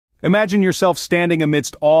Imagine yourself standing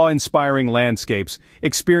amidst awe-inspiring landscapes,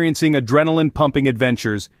 experiencing adrenaline-pumping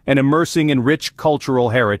adventures, and immersing in rich cultural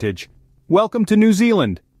heritage. Welcome to New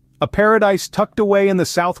Zealand. A paradise tucked away in the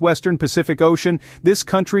southwestern Pacific Ocean, this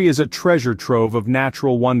country is a treasure trove of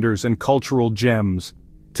natural wonders and cultural gems.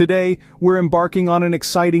 Today, we're embarking on an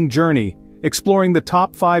exciting journey, exploring the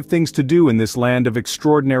top 5 things to do in this land of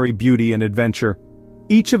extraordinary beauty and adventure.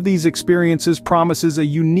 Each of these experiences promises a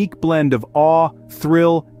unique blend of awe,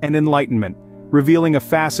 thrill, and enlightenment, revealing a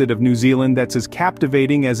facet of New Zealand that's as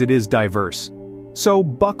captivating as it is diverse. So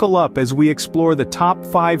buckle up as we explore the top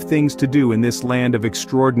 5 things to do in this land of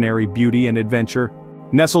extraordinary beauty and adventure.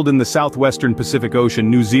 Nestled in the southwestern Pacific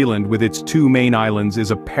Ocean, New Zealand with its 2 main islands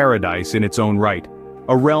is a paradise in its own right.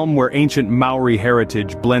 A realm where ancient Maori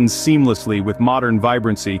heritage blends seamlessly with modern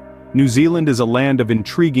vibrancy, New Zealand is a land of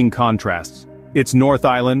intriguing contrasts. Its North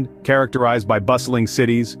Island, characterized by bustling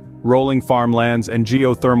cities, rolling farmlands and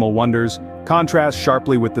geothermal wonders, contrasts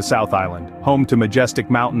sharply with the South Island, home to majestic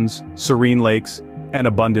mountains, serene lakes, and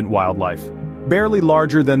abundant wildlife. Barely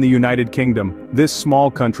larger than the United Kingdom, this small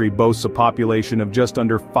country boasts a population of just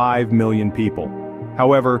under 5 million people.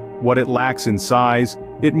 However, what it lacks in size,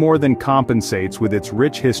 it more than compensates with its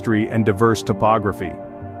rich history and diverse topography.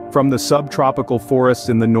 From the subtropical forests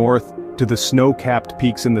in the north to the snow-capped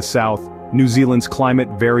peaks in the south, New Zealand's climate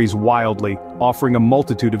varies wildly, offering a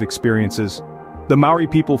multitude of experiences. The Maori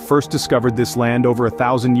people first discovered this land over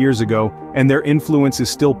 1,000 years ago, and their influence is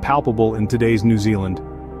still palpable in today's New Zealand.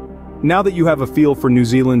 Now that you have a feel for New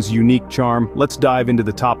Zealand's unique charm, let's dive into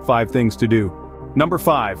the top 5 things to do. Number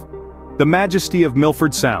 5. The majesty of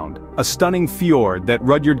Milford Sound, a stunning fjord that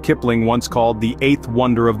Rudyard Kipling once called the 8th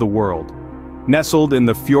wonder of the world. Nestled in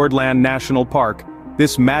the Fiordland National Park,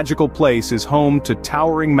 this magical place is home to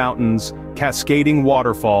towering mountains, cascading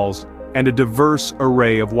waterfalls, and a diverse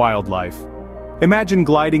array of wildlife. Imagine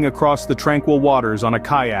gliding across the tranquil waters on a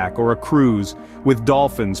kayak or a cruise, with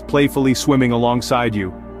dolphins playfully swimming alongside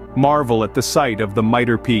you. Marvel at the sight of the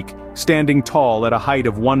Mitre Peak, standing tall at a height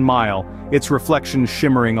of 1 mile, its reflection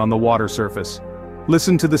shimmering on the water surface.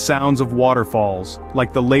 Listen to the sounds of waterfalls,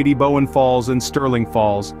 like the Lady Bowen Falls and Stirling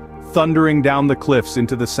Falls, thundering down the cliffs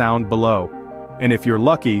into the sound below. And if you're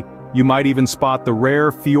lucky, you might even spot the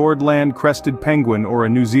rare Fiordland crested penguin or a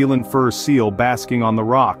New Zealand fur seal basking on the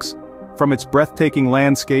rocks. From its breathtaking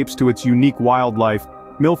landscapes to its unique wildlife,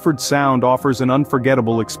 Milford Sound offers an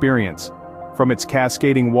unforgettable experience. From its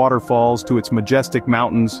cascading waterfalls to its majestic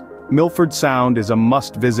mountains, Milford Sound is a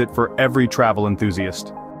must-visit for every travel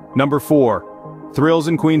enthusiast. Number 4. Thrills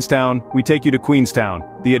in Queenstown, we take you to Queenstown,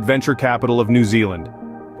 the adventure capital of New Zealand.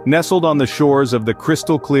 Nestled on the shores of the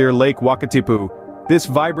crystal-clear Lake Wakatipu, this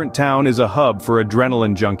vibrant town is a hub for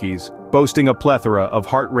adrenaline junkies, boasting a plethora of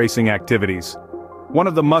heart-racing activities. One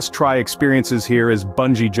of the must-try experiences here is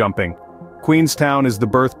bungee jumping. Queenstown is the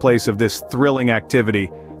birthplace of this thrilling activity,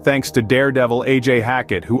 thanks to daredevil A.J.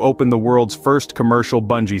 Hackett, who opened the world's first commercial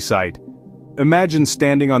bungee site. Imagine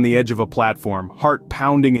standing on the edge of a platform, heart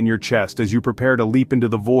pounding in your chest as you prepare to leap into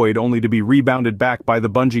the void only to be rebounded back by the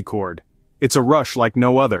bungee cord. It's a rush like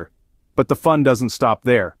no other. But the fun doesn't stop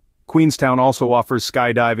there. Queenstown also offers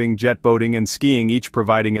skydiving, jet boating, and skiing, each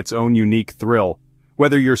providing its own unique thrill.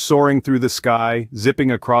 Whether you're soaring through the sky, zipping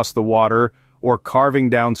across the water, or carving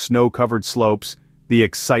down snow-covered slopes, the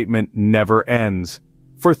excitement never ends.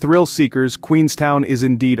 For thrill seekers, Queenstown is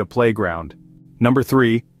indeed a playground. Number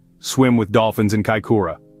 3. Swim with dolphins in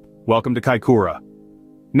Kaikoura. Welcome to Kaikoura.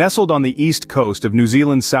 Nestled on the east coast of New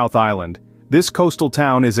Zealand's South Island, this coastal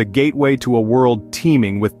town is a gateway to a world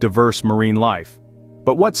teeming with diverse marine life.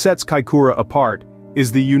 But what sets Kaikoura apart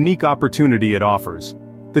is the unique opportunity it offers.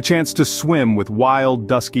 The chance to swim with wild,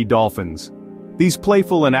 dusky dolphins. These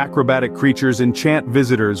playful and acrobatic creatures enchant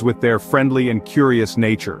visitors with their friendly and curious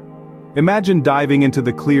nature. Imagine diving into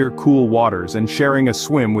the clear, cool waters and sharing a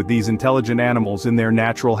swim with these intelligent animals in their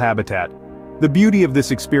natural habitat. The beauty of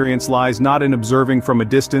this experience lies not in observing from a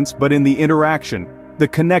distance but in the interaction, the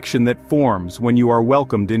connection that forms when you are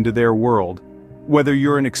welcomed into their world. Whether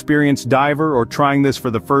you're an experienced diver or trying this for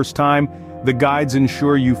the first time, the guides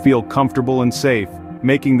ensure you feel comfortable and safe,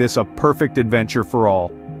 making this a perfect adventure for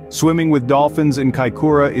all. Swimming with dolphins in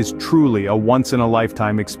Kaikoura is truly a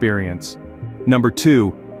once-in-a-lifetime experience. Number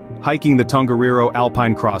 2. Hiking the Tongariro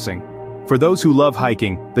Alpine Crossing. For those who love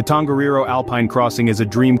hiking, the Tongariro Alpine Crossing is a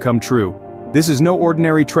dream come true. This is no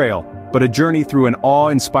ordinary trail, but a journey through an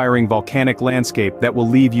awe-inspiring volcanic landscape that will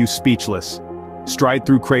leave you speechless. Stride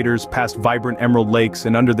through craters past vibrant emerald lakes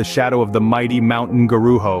and under the shadow of the mighty Mount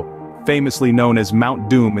Nguruho, famously known as Mount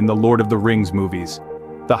Doom in the Lord of the Rings movies.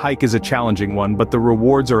 The hike is a challenging one, but the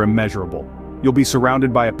rewards are immeasurable. you'll be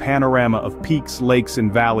surrounded by a panorama of peaks, lakes,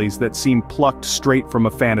 and valleys that seem plucked straight from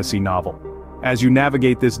a fantasy novel. As you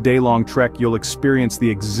navigate this day-long trek, you'll experience the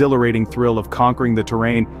exhilarating thrill of conquering the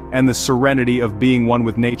terrain and the serenity of being one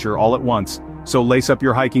with nature all at once. So lace up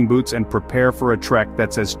your hiking boots and prepare for a trek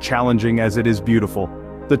that's as challenging as it is beautiful.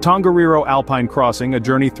 The Tongariro Alpine Crossing, a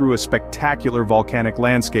journey through a spectacular volcanic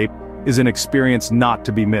landscape, is an experience not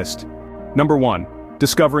to be missed. Number 1.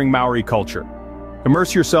 Discovering Maori culture.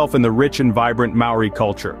 Immerse yourself in the rich and vibrant Maori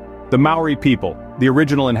culture. The Maori people, the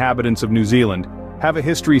original inhabitants of New Zealand, have a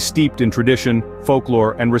history steeped in tradition,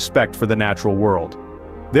 folklore, and respect for the natural world.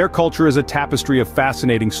 Their culture is a tapestry of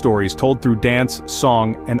fascinating stories told through dance,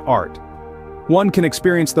 song, and art. One can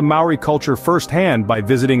experience the Maori culture firsthand by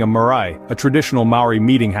visiting a marae, a traditional Maori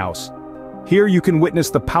meeting house. Here you can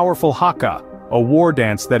witness the powerful haka, a war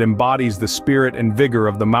dance that embodies the spirit and vigor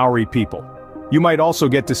of the Maori people. You might also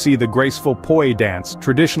get to see the graceful poi dance,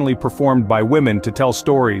 traditionally performed by women to tell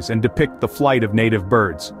stories and depict the flight of native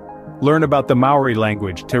birds. Learn about the Maori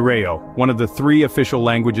language, Te Reo, one of the 3 official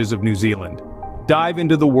languages of New Zealand. Dive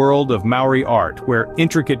into the world of Maori art, where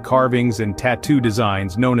intricate carvings and tattoo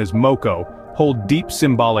designs known as moko hold deep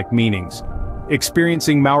symbolic meanings.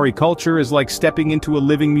 Experiencing Maori culture is like stepping into a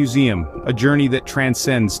living museum, a journey that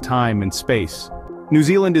transcends time and space. New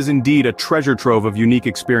Zealand is indeed a treasure trove of unique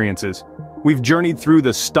experiences. We've journeyed through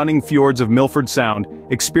the stunning fjords of Milford Sound,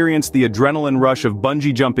 experienced the adrenaline rush of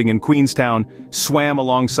bungee jumping in Queenstown, swam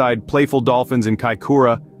alongside playful dolphins in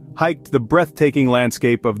Kaikoura, hiked the breathtaking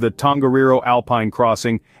landscape of the Tongariro Alpine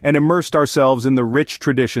Crossing, and immersed ourselves in the rich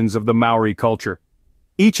traditions of the Maori culture.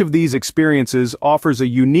 Each of these experiences offers a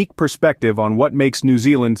unique perspective on what makes New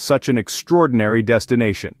Zealand such an extraordinary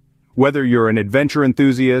destination. Whether you're an adventure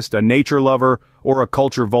enthusiast, a nature lover, or a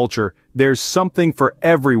culture vulture, there's something for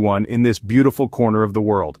everyone in this beautiful corner of the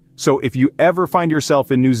world. So if you ever find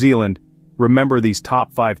yourself in New Zealand, remember these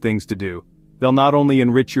top 5 things to do. They'll not only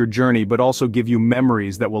enrich your journey but also give you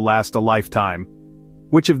memories that will last a lifetime.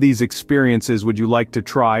 Which of these experiences would you like to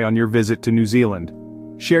try on your visit to New Zealand?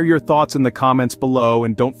 Share your thoughts in the comments below,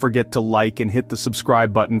 and don't forget to like and hit the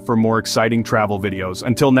subscribe button for more exciting travel videos.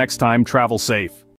 Until next time, travel safe.